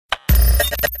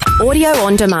Audio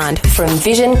on demand from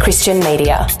Vision Christian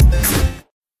Media.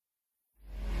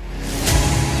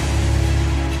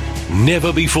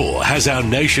 Never before has our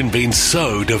nation been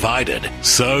so divided,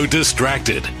 so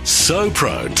distracted, so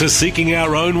prone to seeking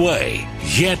our own way.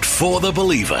 Yet for the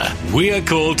believer, we are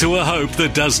called to a hope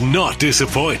that does not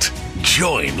disappoint.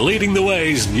 Join Leading the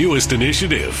Way's newest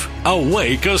initiative,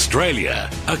 Awake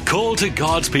Australia, a call to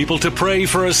God's people to pray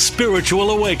for a spiritual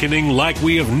awakening like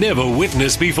we have never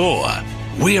witnessed before.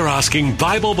 We are asking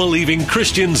Bible-believing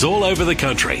Christians all over the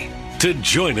country to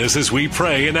join us as we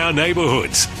pray in our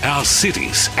neighborhoods, our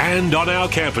cities, and on our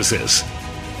campuses.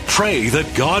 Pray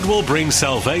that God will bring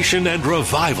salvation and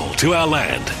revival to our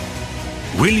land.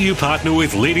 Will you partner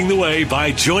with Leading the Way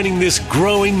by joining this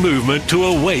growing movement to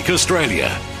Awake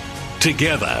Australia?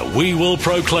 Together, we will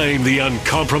proclaim the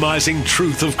uncompromising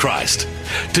truth of Christ.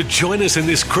 To join us in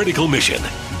this critical mission,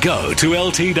 go to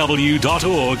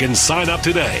ltw.org and sign up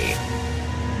today.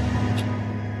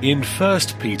 In 1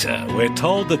 Peter, we're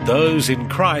told that those in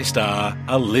Christ are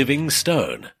a living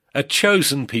stone, a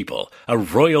chosen people, a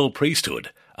royal priesthood,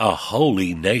 a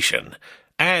holy nation,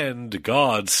 and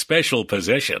God's special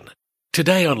possession.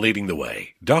 Today on Leading the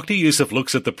Way, Dr. Youssef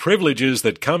looks at the privileges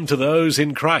that come to those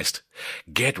in Christ.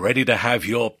 Get ready to have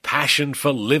your passion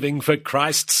for living for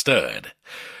Christ stirred.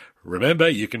 Remember,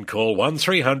 you can call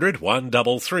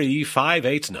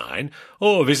 1300-133-589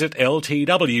 or visit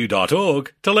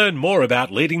ltw.org to learn more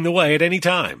about Leading the Way at any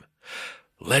time.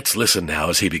 Let's listen now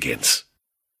as he begins.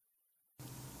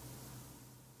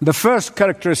 The first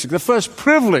characteristic, the first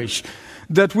privilege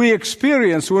that we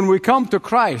experience when we come to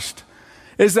Christ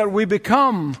is that we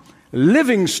become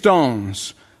living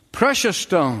stones, precious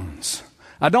stones.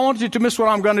 I don't want you to miss what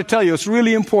I'm going to tell you. It's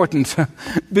really important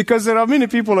because there are many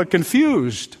people who are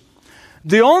confused.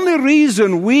 The only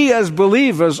reason we as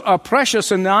believers are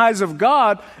precious in the eyes of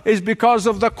God is because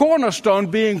of the cornerstone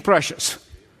being precious.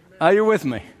 Are you with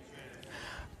me?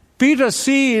 Peter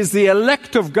sees the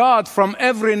elect of God from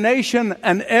every nation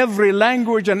and every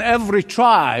language and every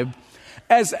tribe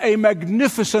as a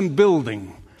magnificent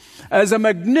building, as a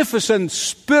magnificent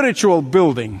spiritual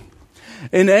building.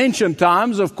 In ancient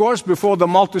times, of course, before the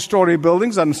multi-story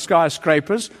buildings and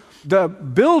skyscrapers, the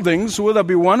buildings, whether it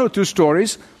be 1 or 2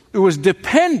 stories, it was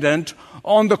dependent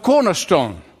on the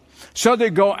cornerstone. So they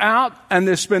go out and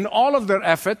they spend all of their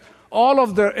effort, all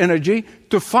of their energy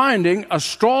to finding a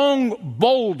strong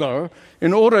boulder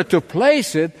in order to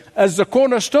place it as the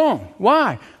cornerstone.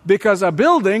 Why? Because a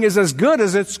building is as good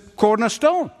as its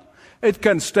cornerstone. It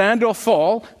can stand or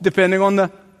fall depending on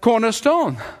the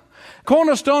cornerstone.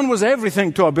 Cornerstone was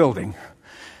everything to a building.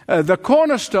 The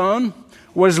cornerstone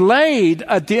was laid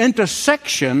at the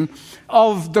intersection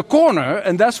of the corner,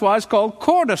 and that's why it's called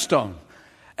cornerstone.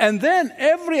 And then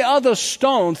every other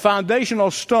stone,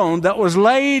 foundational stone, that was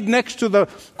laid next to the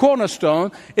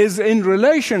cornerstone is in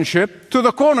relationship to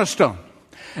the cornerstone.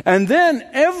 And then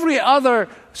every other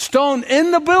stone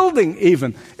in the building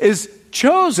even is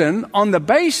chosen on the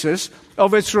basis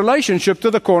of its relationship to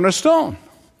the cornerstone.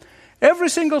 Every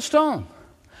single stone.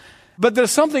 But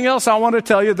there's something else I want to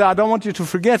tell you that I don't want you to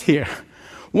forget here.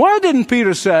 Why didn't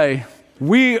Peter say,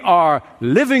 we are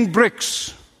living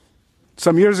bricks?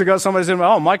 Some years ago, somebody said,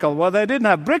 oh, Michael, well, they didn't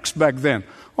have bricks back then.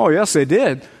 Oh, yes, they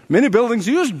did. Many buildings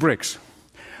used bricks.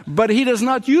 But he does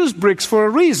not use bricks for a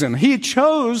reason. He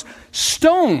chose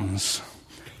stones.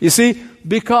 You see,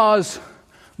 because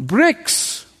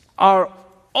bricks are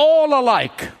all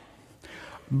alike.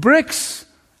 Bricks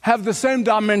have the same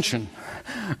dimension.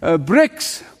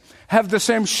 Bricks have the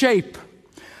same shape.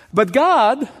 But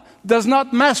God does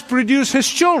not mass produce His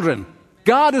children.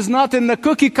 God is not in the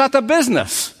cookie cutter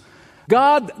business.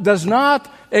 God does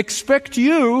not expect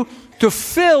you to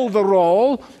fill the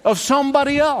role of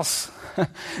somebody else.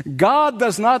 God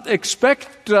does not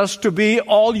expect us to be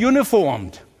all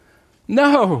uniformed.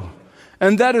 No.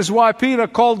 And that is why Peter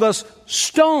called us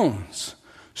stones.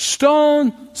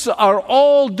 Stones are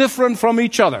all different from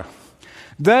each other.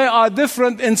 They are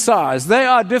different in size. They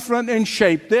are different in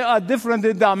shape. They are different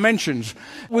in dimensions.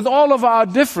 With all of our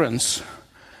difference,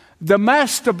 the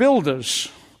master builders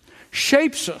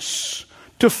shapes us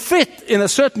to fit in a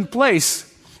certain place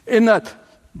in that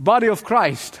body of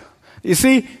Christ. You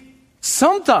see,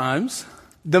 sometimes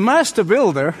the master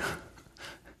builder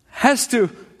has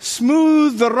to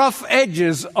smooth the rough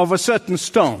edges of a certain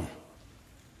stone.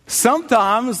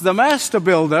 Sometimes the master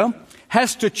builder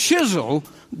has to chisel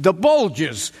the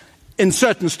bulges in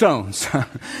certain stones.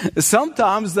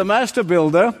 Sometimes the master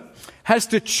builder has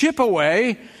to chip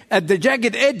away at the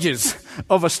jagged edges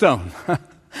of a stone.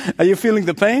 Are you feeling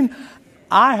the pain?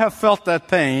 I have felt that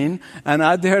pain, and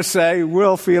I dare say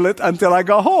will feel it until I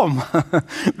go home.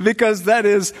 Because that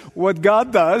is what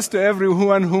God does to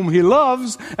everyone whom He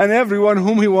loves and everyone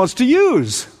whom He wants to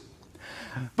use.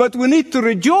 But we need to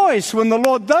rejoice when the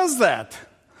Lord does that.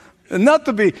 And not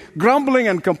to be grumbling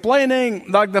and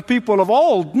complaining like the people of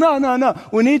old. No.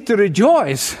 We need to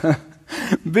rejoice.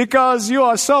 Because you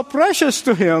are so precious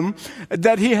to Him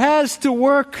that He has to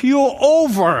work you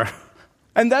over.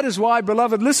 And that is why,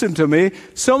 beloved, listen to me,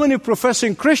 so many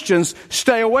professing Christians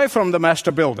stay away from the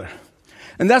master builder.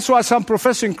 And that's why some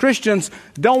professing Christians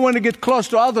don't want to get close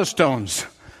to other stones.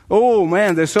 Oh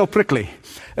man, they're so prickly.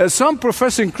 Some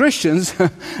professing Christians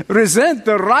resent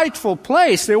the rightful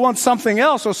place. They want something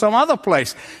else or some other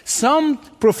place. Some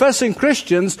professing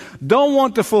Christians don't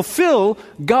want to fulfill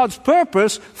God's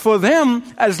purpose for them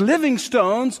as living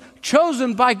stones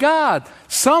chosen by God.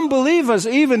 Some believers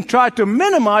even try to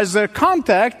minimize their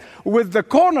contact with the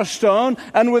cornerstone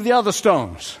and with the other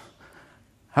stones.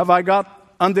 Have I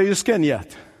got under your skin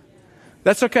yet?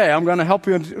 That's okay. I'm going to help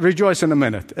you rejoice in a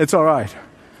minute. It's all right.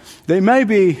 There may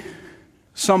be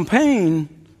some pain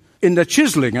in the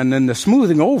chiseling and in the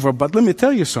smoothing over, but let me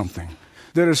tell you something.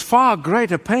 There is far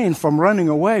greater pain from running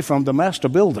away from the master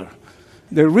builder.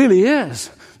 There really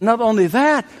is. Not only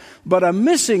that, but a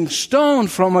missing stone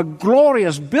from a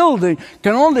glorious building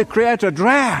can only create a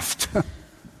draft.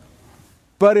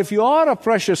 But if you are a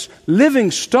precious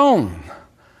living stone,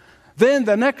 then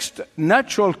the next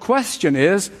natural question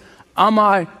is, am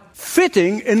I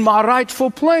fitting in my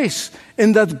rightful place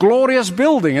in that glorious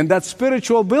building, in that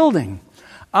spiritual building?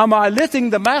 Am I letting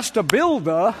the master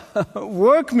builder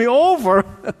work me over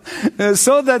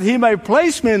so that he may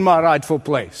place me in my rightful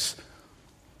place?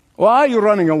 Or are you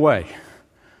running away?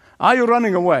 Are you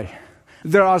running away?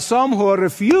 There are some who are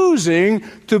refusing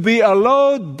to be a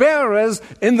load bearers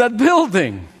in that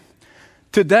building.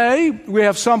 Today, we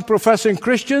have some professing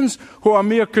Christians who are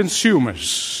mere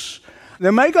consumers. They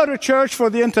may go to church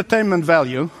for the entertainment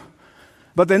value,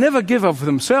 but they never give of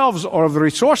themselves or of the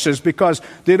resources because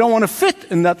they don't want to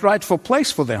fit in that rightful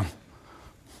place for them.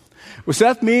 Which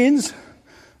that means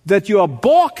that you are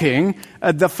balking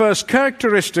at the first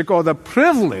characteristic or the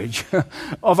privilege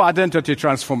of identity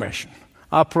transformation.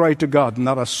 I pray to God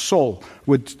not a soul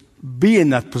would be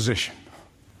in that position.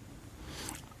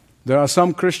 There are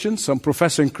some Christians, some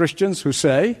professing Christians who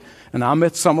say, and I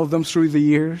met some of them through the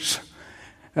years,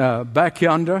 back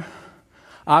yonder,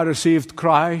 I received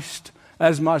Christ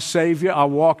as my Savior. I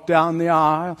walked down the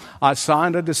aisle. I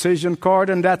signed a decision card,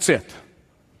 and that's it.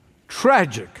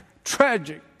 Tragic,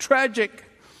 tragic, tragic.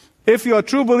 If you're a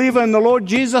true believer in the Lord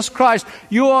Jesus Christ,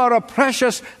 you are a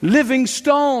precious living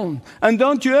stone. And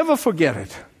don't you ever forget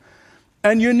it.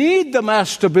 And you need the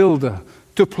master builder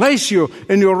to place you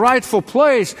in your rightful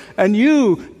place. And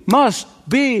you must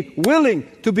be willing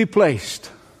to be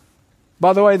placed.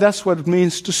 By the way, that's what it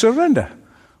means to surrender.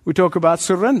 We talk about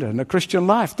surrender in the Christian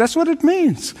life. That's what it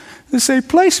means. They say,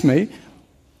 place me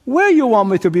where you want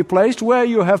me to be placed, where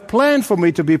you have planned for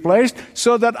me to be placed,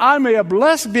 so that I may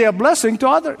be a blessing to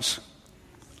others.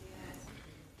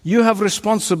 You have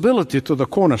responsibility to the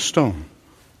cornerstone,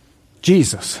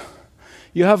 Jesus.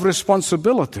 You have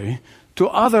responsibility to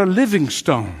other living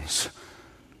stones.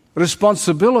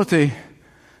 Responsibility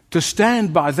to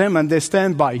stand by them and they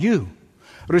stand by you.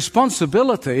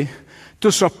 Responsibility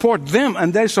to support them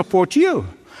and they support you.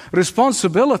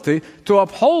 Responsibility to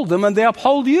uphold them and they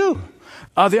uphold you.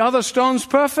 Are the other stones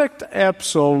perfect?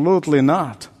 Absolutely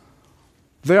not.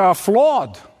 They are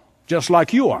flawed, just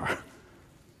like you are.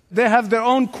 They have their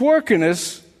own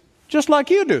quirkiness, just like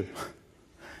you do.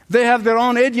 They have their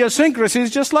own idiosyncrasies,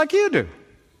 just like you do.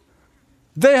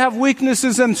 They have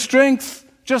weaknesses and strength,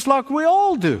 just like we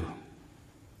all do.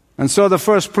 And so the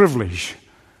first privilege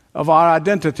of our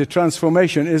identity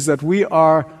transformation is that we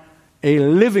are a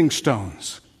living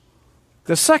stones.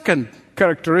 The second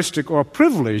characteristic or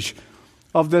privilege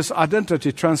of this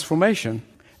identity transformation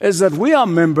is that we are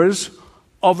members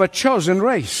of a chosen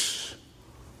race.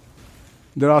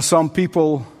 There are some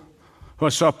people who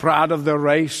are so proud of their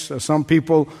race. There are some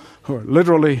people who are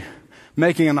literally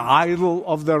making an idol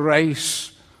of their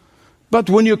race. But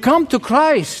when you come to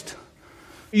Christ,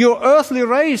 your earthly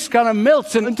race kind of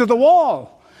melts into the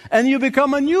wall. And you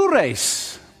become a new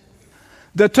race.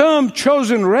 The term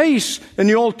chosen race in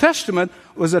the Old Testament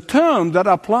was a term that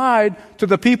applied to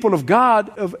the people of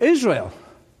God of Israel.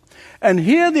 And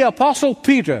here the Apostle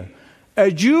Peter,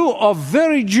 a Jew of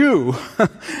very Jew,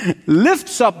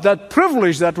 lifts up that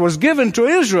privilege that was given to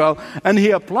Israel and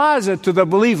he applies it to the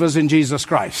believers in Jesus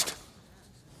Christ.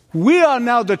 We are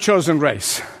now the chosen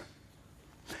race.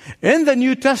 In the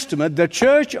New Testament, the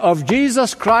church of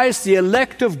Jesus Christ, the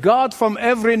elect of God from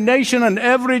every nation and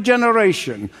every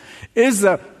generation, is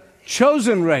the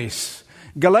chosen race.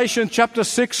 Galatians chapter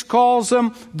 6 calls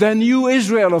them the new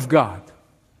Israel of God.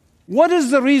 What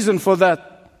is the reason for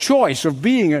that choice of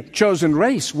being a chosen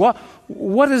race?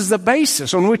 What is the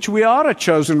basis on which we are a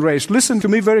chosen race? Listen to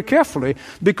me very carefully,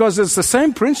 because it's the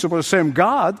same principle, the same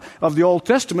God of the Old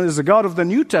Testament is the God of the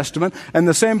New Testament, and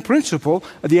the same principle.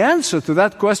 The answer to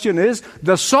that question is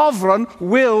the sovereign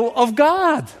will of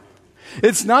God.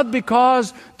 It's not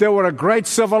because they were a great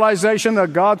civilization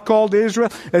that God called Israel.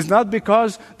 It's not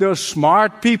because they were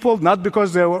smart people, not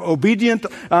because they were obedient.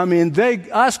 They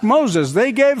asked Moses,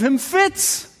 they gave him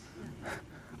fits.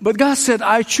 But God said,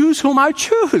 I choose whom I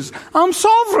choose. I'm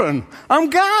sovereign. I'm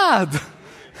God.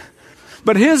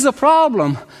 But here's the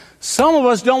problem. Some of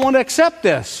us don't want to accept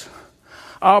this.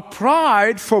 Our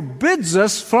pride forbids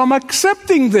us from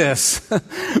accepting this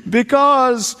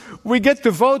because we get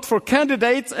to vote for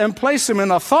candidates and place them in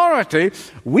authority.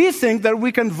 We think that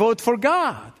we can vote for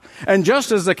God. And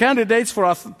just as the candidates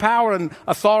for power and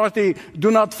authority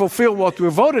do not fulfill what we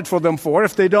voted for them for,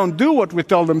 if they don't do what we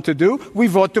tell them to do, we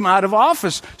vote them out of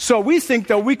office. So we think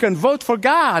that we can vote for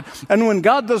God. And when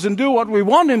God doesn't do what we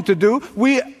want him to do,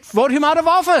 we vote him out of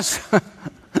office.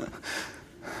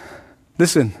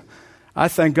 Listen, I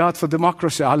thank God for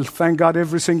democracy. I thank God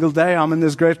every single day I'm in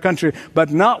this great country. But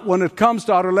not when it comes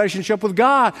to our relationship with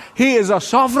God. He is a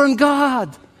sovereign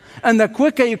God. And the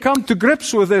quicker you come to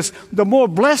grips with this, the more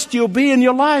blessed you'll be in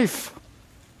your life.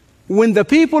 When the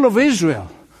people of Israel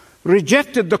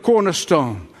rejected the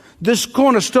cornerstone, this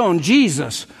cornerstone,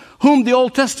 Jesus, whom the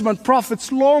Old Testament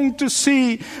prophets longed to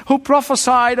see, who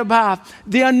prophesied about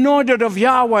the anointed of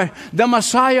Yahweh, the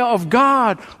Messiah of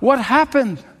God, what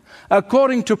happened?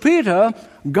 According to Peter,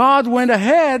 God went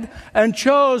ahead and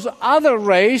chose other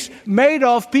race made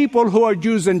of people who are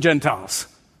Jews and Gentiles,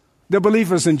 the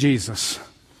believers in Jesus.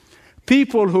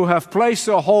 People who have placed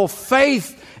their whole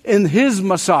faith in his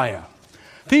Messiah.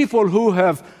 People who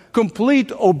have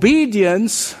complete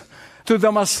obedience to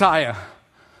the Messiah.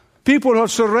 People who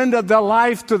have surrendered their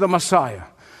life to the Messiah.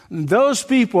 Those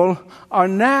people are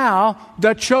now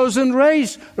the chosen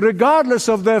race, regardless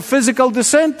of their physical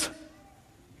descent.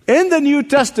 In the New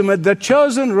Testament, the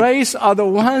chosen race are the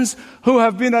ones who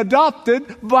have been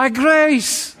adopted by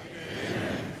grace.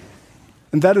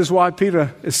 And that is why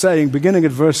Peter is saying, beginning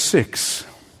at verse 6,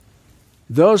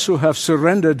 those who have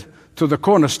surrendered to the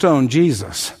cornerstone,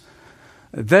 Jesus,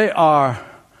 they are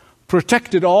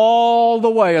protected all the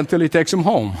way until he takes them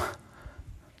home.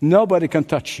 Nobody can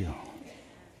touch you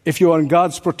if you are in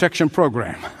God's protection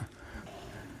program.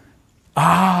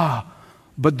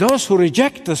 But those who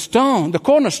reject the stone, the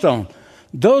cornerstone,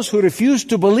 those who refuse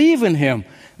to believe in him,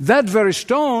 that very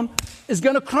stone is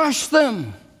going to crush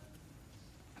them.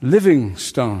 Living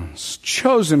stones,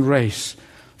 chosen race.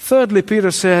 Thirdly, Peter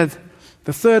said,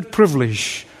 the third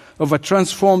privilege of a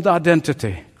transformed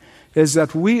identity is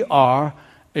that we are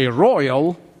a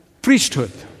royal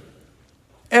priesthood.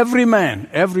 Every man,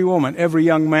 every woman, every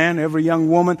young man, every young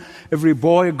woman, every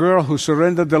boy, girl who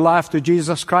surrendered their life to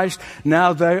Jesus Christ,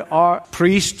 now they are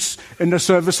priests in the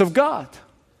service of God.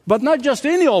 But not just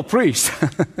any old priest.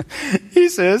 He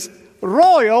says,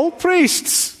 royal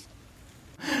priests.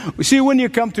 You see, when you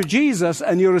come to Jesus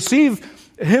and you receive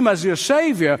him as your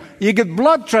Savior, you get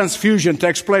blood transfusion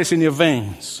takes place in your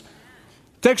veins.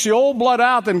 Takes your old blood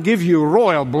out and give you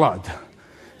royal blood.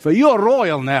 So you're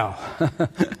royal now.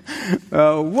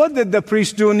 What did the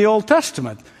priest do in the Old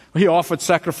Testament? He offered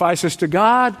sacrifices to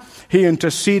God. He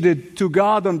interceded to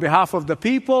God on behalf of the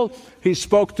people. He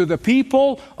spoke to the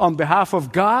people on behalf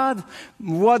of God.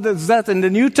 What is that in the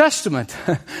New Testament?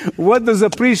 What does a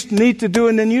priest need to do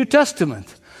in the New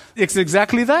Testament? It's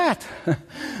exactly that.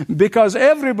 Because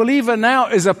every believer now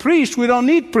is a priest. We don't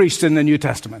need priests in the New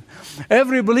Testament.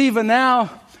 Every believer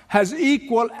now has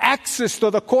equal access to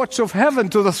the courts of heaven,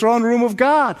 to the throne room of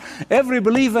God. Every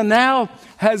believer now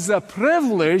has the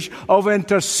privilege of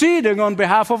interceding on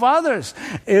behalf of others.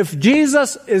 If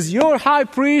Jesus is your high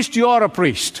priest, you are a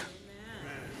priest.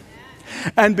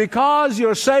 And because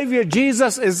your Savior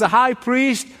Jesus is the high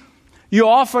priest, you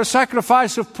offer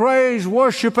sacrifice of praise,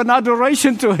 worship, and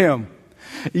adoration to him.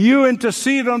 You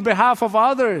intercede on behalf of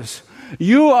others.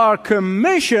 You are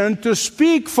commissioned to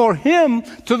speak for him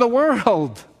to the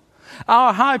world.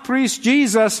 Our high priest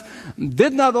Jesus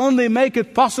did not only make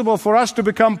it possible for us to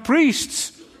become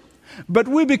priests, but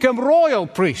we become royal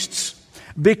priests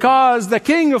because the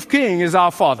King of Kings is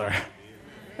our Father.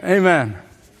 Amen.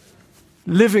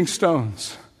 Living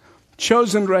stones,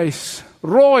 chosen race,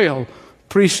 royal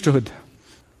priesthood.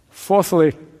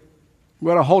 Fourthly,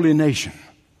 we're a holy nation.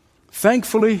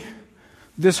 Thankfully,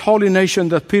 this holy nation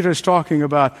that Peter is talking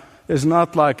about is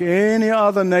not like any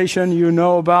other nation you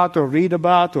know about or read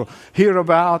about or hear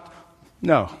about.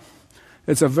 No.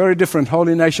 It's a very different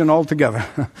holy nation altogether.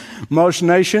 Most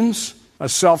nations are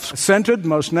self-centered.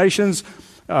 Most nations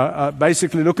are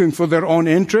basically looking for their own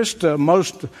interest.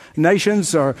 Most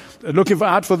nations are looking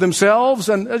out for themselves,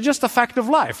 and it's just a fact of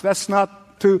life. That's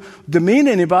not to demean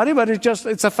anybody, but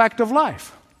it's a fact of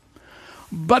life.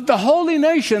 But the holy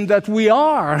nation that we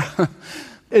are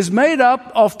is made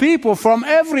up of people from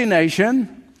every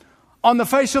nation on the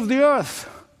face of the earth.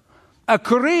 A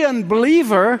Korean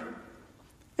believer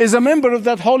is a member of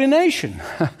that holy nation.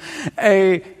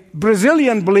 A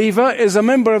Brazilian believer is a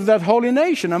member of that holy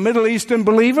nation. A Middle Eastern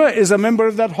believer is a member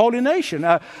of that holy nation.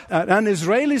 An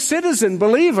Israeli citizen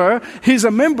believer, he's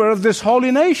a member of this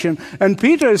holy nation. And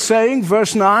Peter is saying,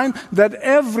 verse 9, that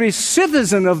every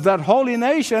citizen of that holy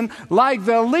nation, like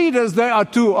their leaders, they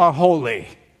too are holy.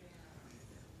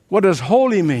 What does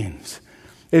holy mean?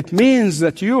 It means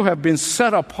that you have been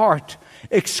set apart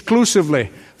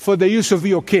exclusively for the use of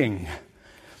your king.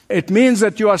 It means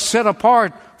that you are set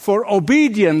apart for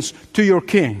obedience to your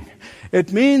king.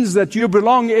 It means that you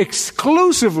belong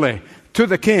exclusively to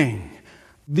the king.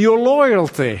 Your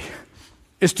loyalty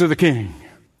is to the king.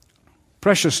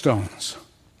 Precious stones,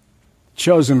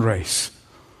 chosen race,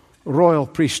 royal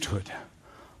priesthood,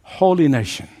 holy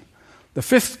nation. The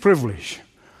fifth privilege,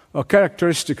 a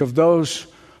characteristic of those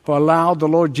who allowed the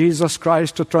Lord Jesus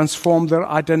Christ to transform their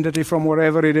identity from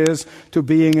wherever it is to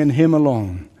being in Him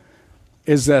alone,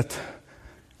 is that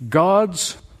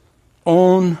God's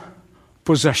own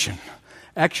possession.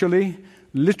 Actually,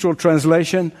 literal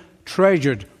translation,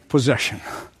 treasured possession.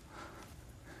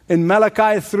 In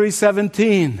Malachi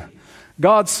 3:17,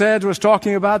 God was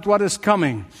talking about what is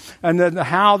coming and then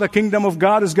how the kingdom of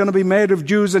God is going to be made of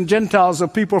Jews and Gentiles,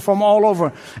 of people from all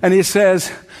over. And He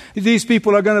says, these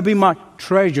people are going to be my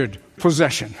treasured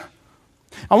possession.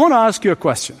 I want to ask you a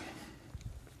question.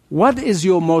 What is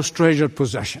your most treasured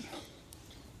possession?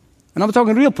 And I'm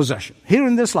talking real possession, here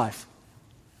in this life.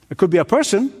 It could be a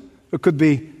person, it could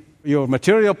be your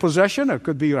material possession, it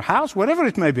could be your house, whatever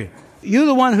it may be. You're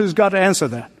the one who's got to answer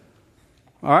that.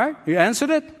 All right? You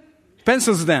answered it?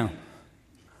 Pencils down.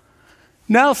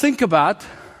 Now think about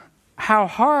how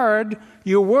hard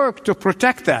you work to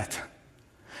protect that.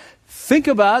 Think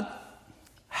about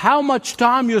how much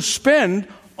time you spend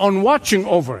on watching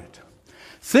over it.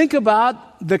 Think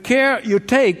about the care you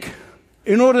take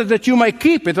in order that you may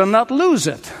keep it and not lose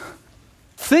it.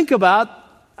 Think about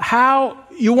how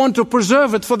you want to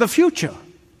preserve it for the future.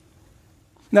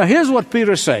 Now here's what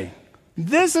Peter's saying.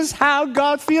 This is how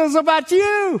God feels about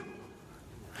you.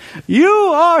 You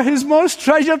are His most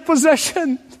treasured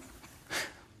possession.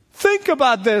 Think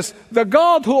about this. The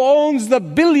God who owns the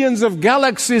billions of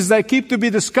galaxies they keep to be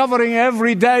discovering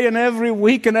every day and every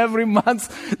week and every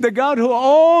month. The God who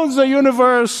owns the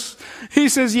universe. He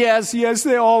says, yes,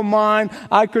 they're all mine.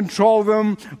 I control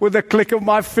them with a click of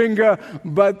my finger.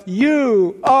 But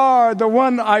you are the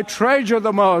one I treasure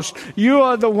the most. You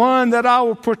are the one that I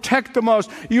will protect the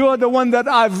most. You are the one that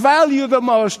I value the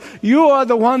most. You are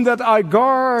the one that I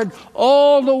guard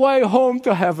all the way home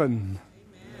to heaven.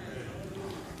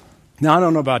 Now, I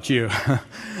don't know about you.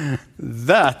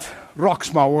 That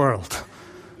rocks my world.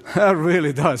 That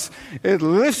really does. It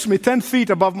lifts me 10 feet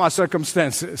above my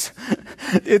circumstances.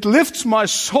 It lifts my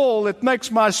soul. It makes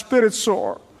my spirit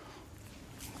soar.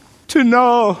 To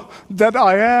know that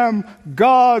I am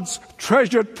God's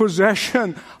treasured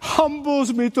possession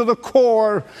humbles me to the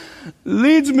core,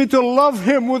 leads me to love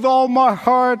Him with all my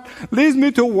heart, leads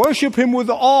me to worship Him with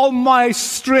all my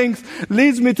strength,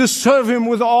 leads me to serve Him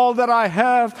with all that I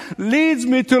have, leads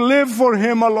me to live for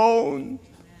Him alone.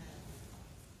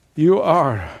 You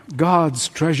are God's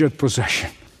treasured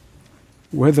possession,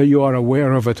 whether you are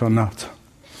aware of it or not,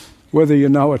 whether you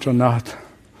know it or not.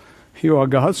 You are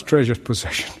God's treasured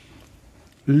possession.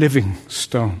 Living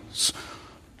stones,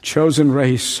 chosen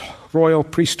race, royal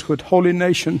priesthood, holy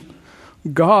nation,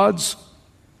 God's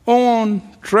own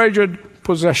treasured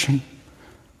possession.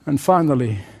 And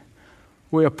finally,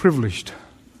 we are privileged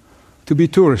to be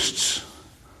tourists,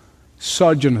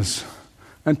 sojourners,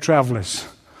 and travelers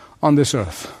on this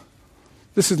earth.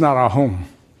 This is not our home.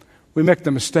 We make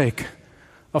the mistake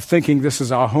of thinking this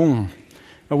is our home.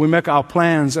 And we make our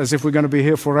plans as if we're going to be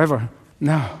here forever.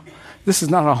 No. This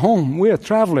is not our home. We are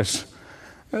travelers.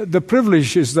 The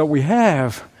privileges that we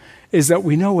have is that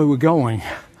we know where we're going.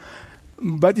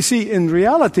 But you see, in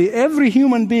reality, every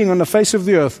human being on the face of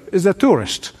the earth is a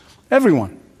tourist.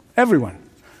 Everyone.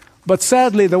 But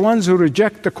sadly, the ones who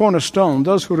reject the cornerstone,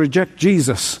 those who reject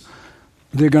Jesus,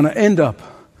 they're going to end up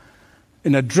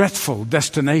in a dreadful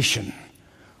destination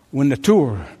when the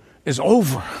tour is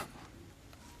over.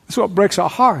 That's what breaks our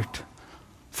heart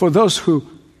for those who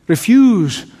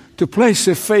refuse to place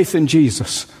their faith in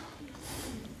Jesus.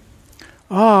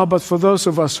 But for those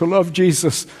of us who love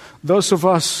Jesus, those of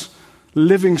us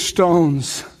living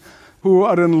stones who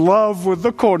are in love with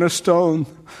the cornerstone,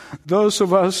 those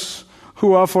of us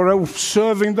who are forever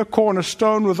serving the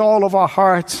cornerstone with all of our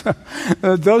hearts,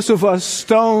 those of us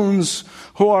stones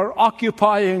who are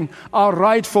occupying our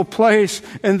rightful place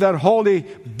in that holy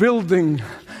building,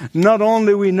 not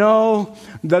only we know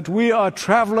that we are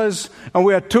travelers and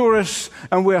we are tourists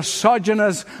and we are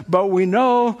sojourners, but we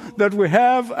know that we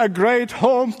have a great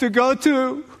home to go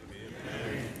to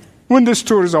when this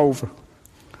tour is over.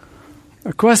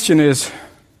 The question is,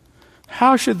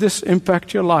 how should this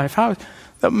impact your life? How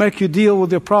that make you deal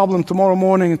with your problem tomorrow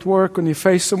morning at work when you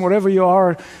face them, wherever you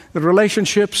are, the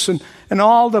relationships and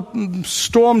all the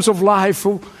storms of life?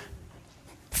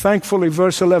 Thankfully,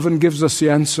 verse 11 gives us the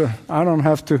answer. I don't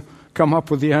have to come up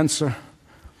with the answer.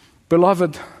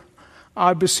 Beloved,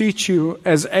 I beseech you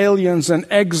as aliens and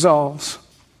exiles,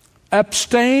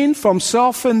 abstain from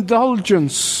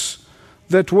self-indulgence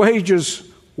that wages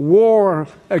war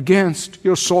against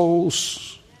your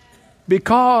souls.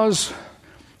 Because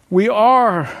we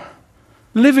are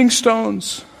living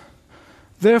stones,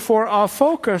 therefore our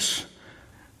focus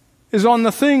is on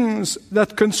the things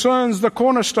that concerns the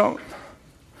cornerstone.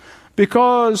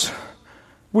 Because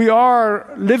we are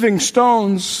living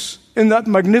stones in that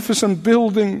magnificent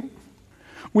building,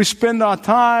 we spend our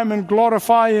time in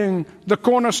glorifying the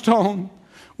cornerstone.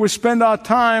 We spend our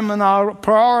time and our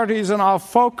priorities and our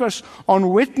focus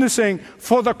on witnessing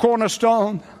for the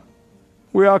cornerstone.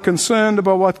 We are concerned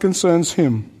about what concerns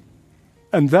Him.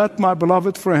 And that, my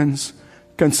beloved friends,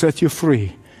 can set you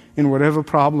free in whatever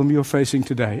problem you're facing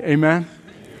today. Amen?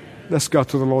 Let's go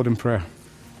to the Lord in prayer.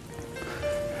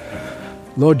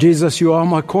 Lord Jesus, you are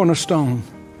my cornerstone.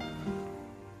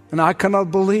 And I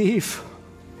cannot believe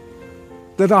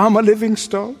that I'm a living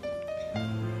stone.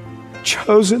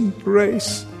 Chosen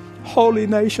race, holy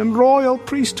nation, royal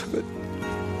priesthood.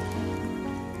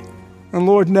 And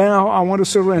Lord, now I want to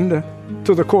surrender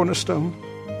to the cornerstone,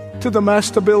 to the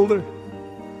master builder,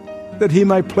 that He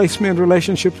may place me in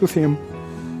relationship with Him,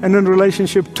 and in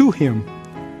relationship to Him,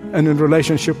 and in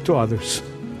relationship to others.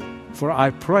 For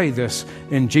I pray this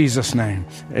in Jesus' name.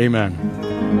 Amen.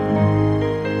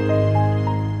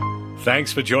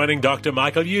 Thanks for joining Dr.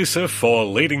 Michael Youssef for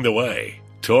Leading the Way.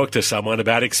 Talk to someone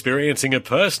about experiencing a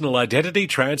personal identity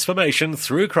transformation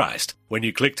through Christ when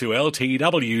you click to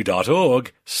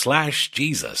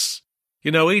ltw.org/Jesus.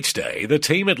 You know, each day, the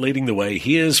team at Leading the Way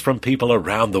hears from people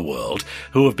around the world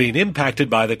who have been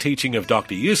impacted by the teaching of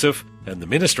Dr. Youssef and the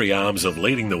ministry arms of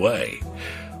Leading the Way.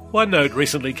 One note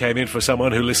recently came in for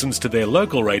someone who listens to their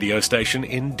local radio station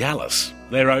in Dallas.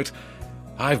 They wrote,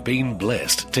 "I've been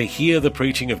blessed to hear the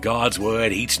preaching of God's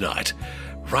Word each night.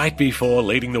 Right before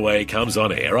Leading the Way comes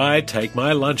on air, I take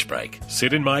my lunch break,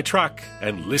 sit in my truck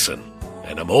and listen,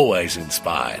 and I'm always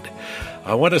inspired.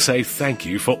 I want to say thank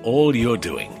you for all you're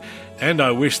doing. And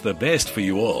I wish the best for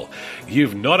you all.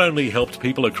 You've not only helped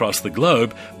people across the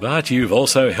globe, but you've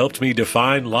also helped me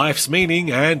define life's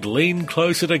meaning and lean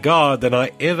closer to God than I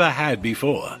ever had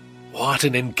before." What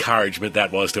an encouragement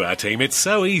that was to our team. It's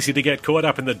so easy to get caught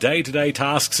up in the day-to-day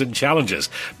tasks and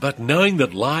challenges, but knowing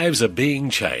that lives are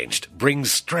being changed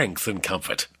brings strength and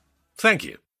comfort. Thank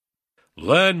you.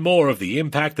 Learn more of the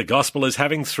impact the gospel is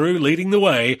having through Leading the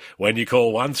Way when you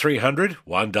call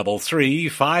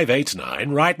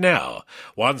 1300-133-589 right now.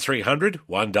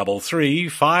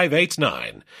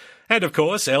 1300-133-589. And of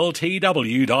course,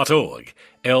 ltw.org.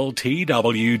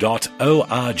 ltw.org.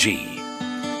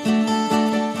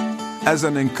 As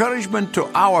an encouragement to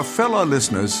our fellow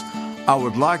listeners, I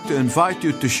would like to invite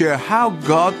you to share how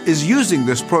God is using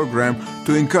this program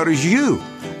to encourage you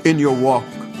in your walk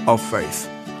of faith.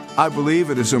 I believe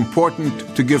it is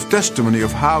important to give testimony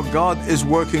of how God is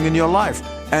working in your life.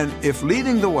 And if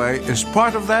Leading the Way is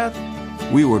part of that,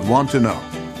 we would want to know.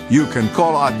 You can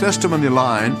call our testimony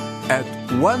line at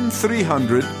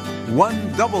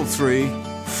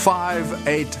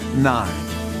 1-300-133-589.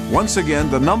 Once again,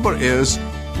 the number is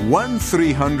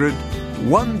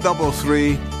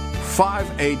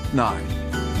 1-300-133-589.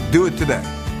 Do it today.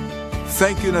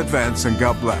 Thank you in advance, and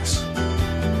God bless.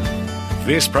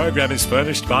 This program is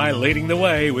furnished by Leading the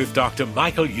Way with Dr.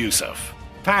 Michael Youssef,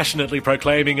 passionately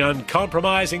proclaiming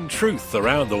uncompromising truth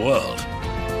around the world.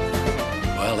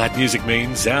 Well, that music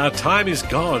means our time is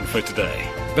gone for today.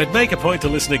 But make a point to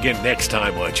listen again next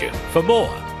time, won't you? For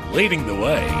more Leading the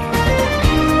Way.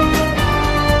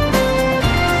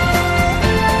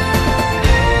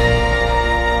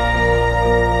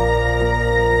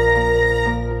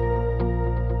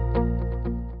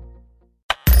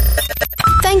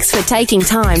 for taking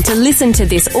time to listen to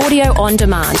this audio on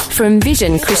demand from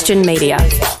Vision Christian Media.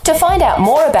 To find out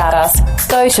more about us,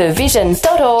 go to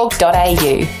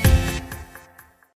vision.org.au.